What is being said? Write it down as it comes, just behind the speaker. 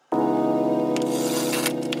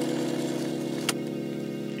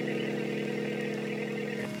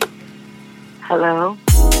Hello?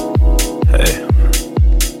 Hey.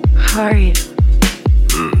 How are you?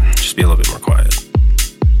 Just be a little bit more quiet.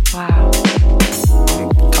 Wow.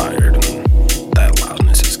 I'm tired and that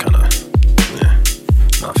loudness is kinda,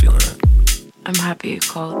 not feeling it. I'm happy you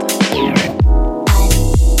called.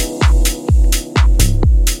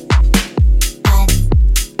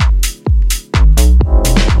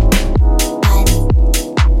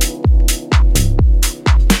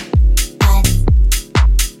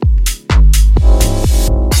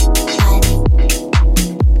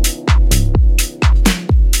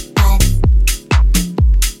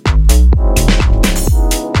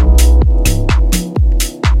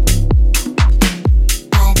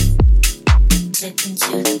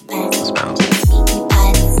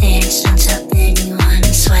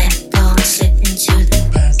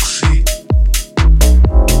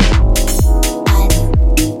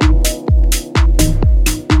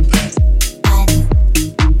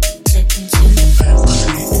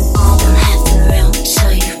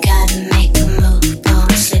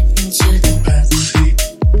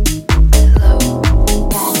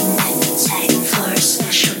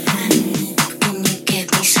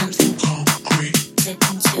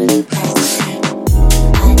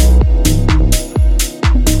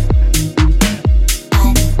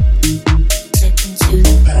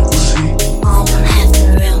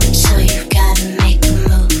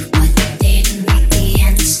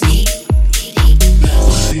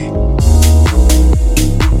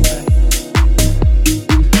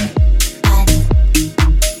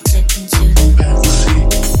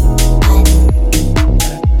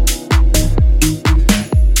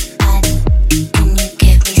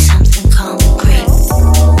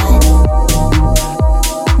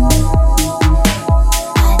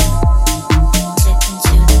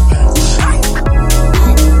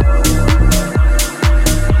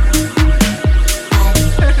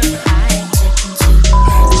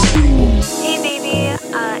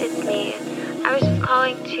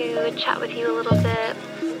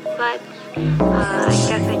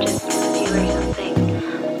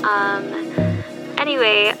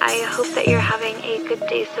 Anyway, I hope that you're having a good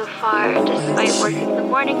day so far, despite working the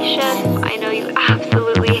morning shift. I know you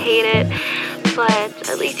absolutely hate it, but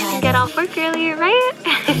at least you can get off work earlier, right?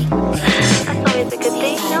 That's always a good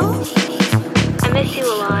thing, no? I miss you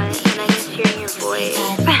a lot, and I miss hearing your voice.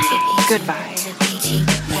 Goodbye.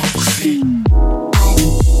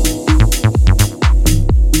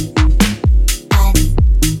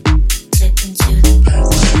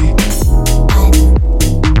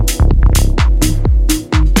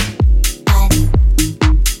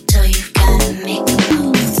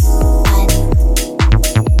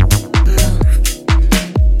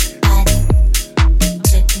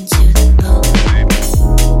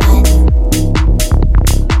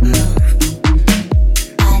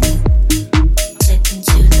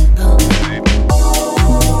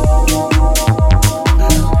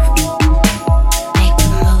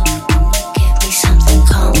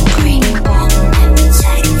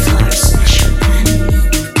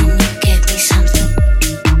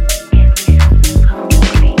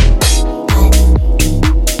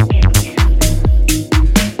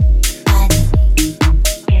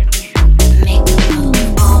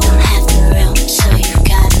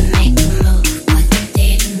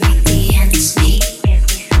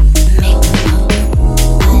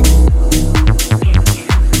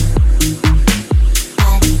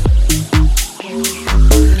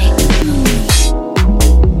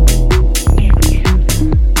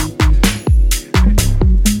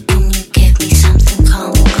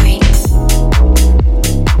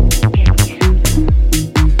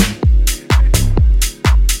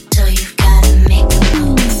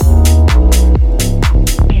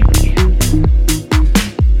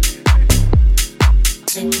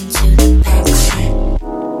 Into the backseat.